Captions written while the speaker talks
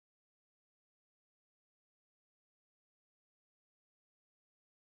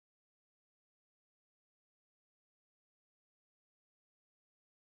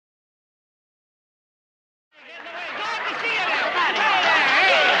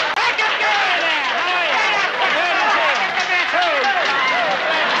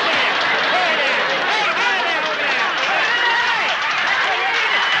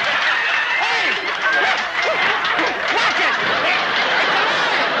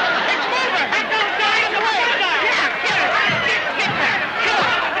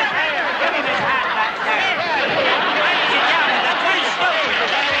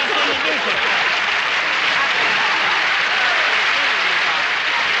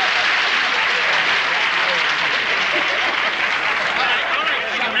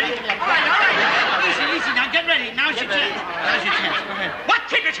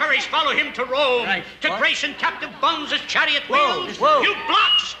Follow him to Rome, right. To what? Grace and captive bonds as chariot wheels. Whoa. You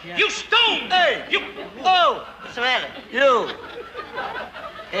blocks! Yeah. You stones! Hey! You... Whoa! What's the matter? You!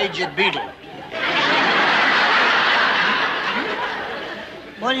 Aged beetle.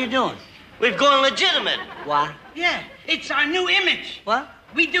 What are you doing? We've gone legitimate. What? Yeah, it's our new image. What?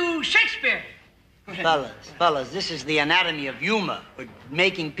 We do Shakespeare. Fellas, this is the anatomy of humor. We're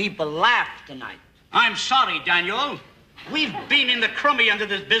making people laugh tonight. I'm sorry, Daniel. We've been in the crummy under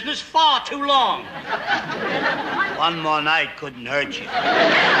this business far too long. One more night couldn't hurt you.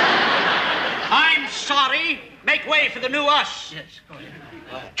 I'm sorry. Make way for the new us. Yes, go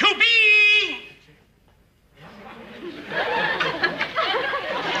ahead. To be...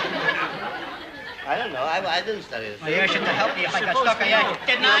 I don't know. I didn't study this. Well, you should have helped me if I got stuck on you.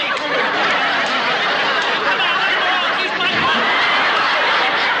 Didn't I? He's my home.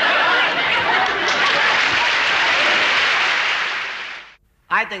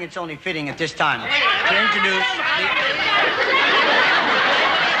 I think it's only fitting at this time to introduce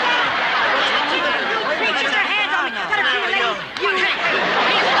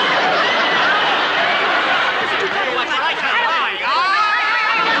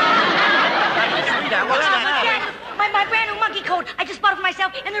My brand new monkey coat. I just bought it for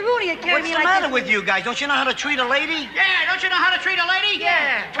myself, and the Rooney had carried me like this. What's the matter with you guys? Don't you know how to treat a lady? Yeah, don't you know how to treat a lady?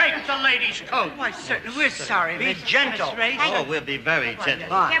 Yeah. Take the lady's coat. Why, certainly. We're sorry, Be Miss gentle. Oh, we'll be very gentle.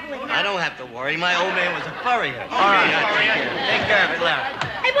 Fine. I don't have to worry. My old man was a furrier. All right. Take care of it, Larry.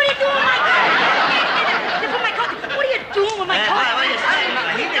 Hey, what are you doing with my coat? Hey, my coat. What are you doing with my coat? Oh,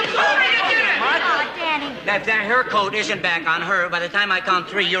 Danny. If her coat isn't back on her, by the time I count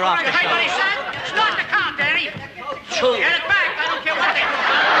 3, you're off the Hey, show. buddy, son. Start the count, Danny. True. Get it back. I don't care what they do.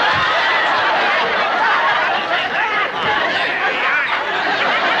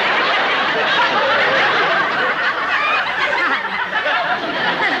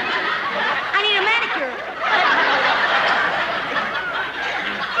 I need a manicure.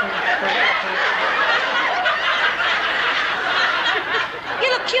 You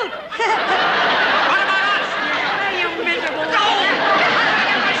look cute. What about us? Oh, you miserable.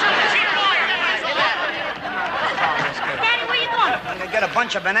 Daddy, where you going? I'm gonna get a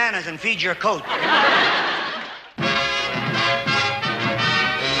bunch of bananas and feed your coat.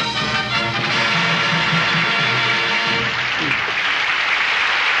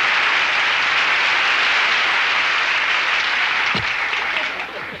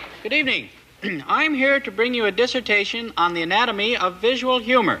 Good evening. I'm here to bring you a dissertation on the anatomy of visual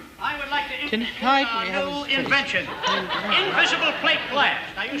humor. I would like to introduce Tonight our we have new a study. invention, invisible plate glass.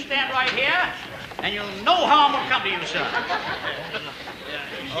 Now, you stand right here, and no harm will come to you, sir.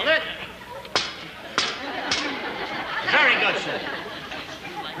 Hold it. Very good, sir.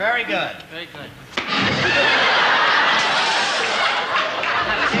 Very good. Very good.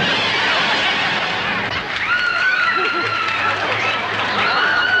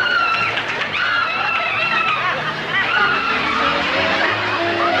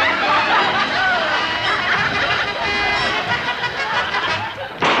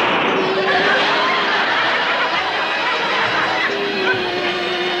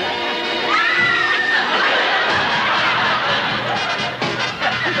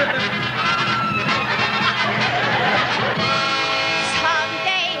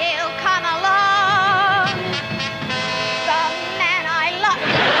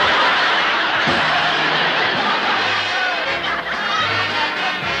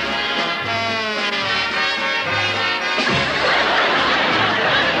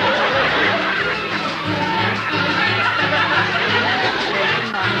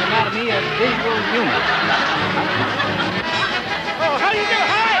 Visual humor. Oh, how you do?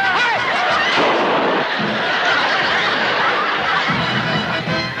 Hi!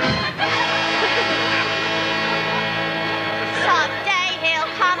 Someday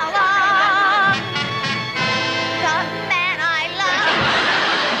he'll come along, the man I love.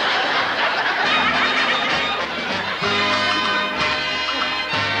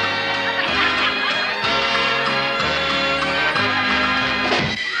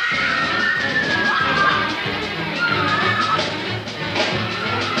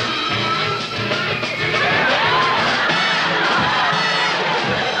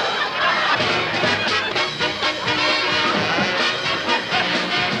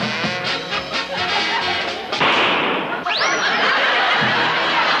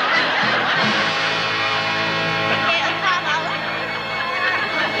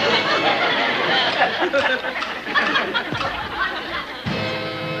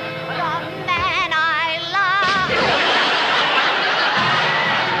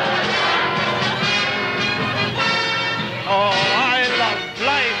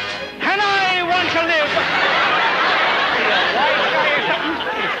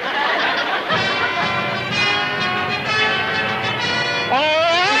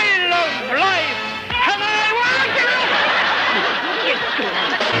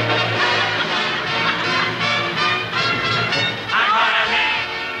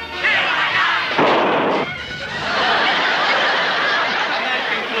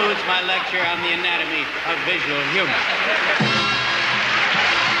 my lecture on the anatomy of visual humor.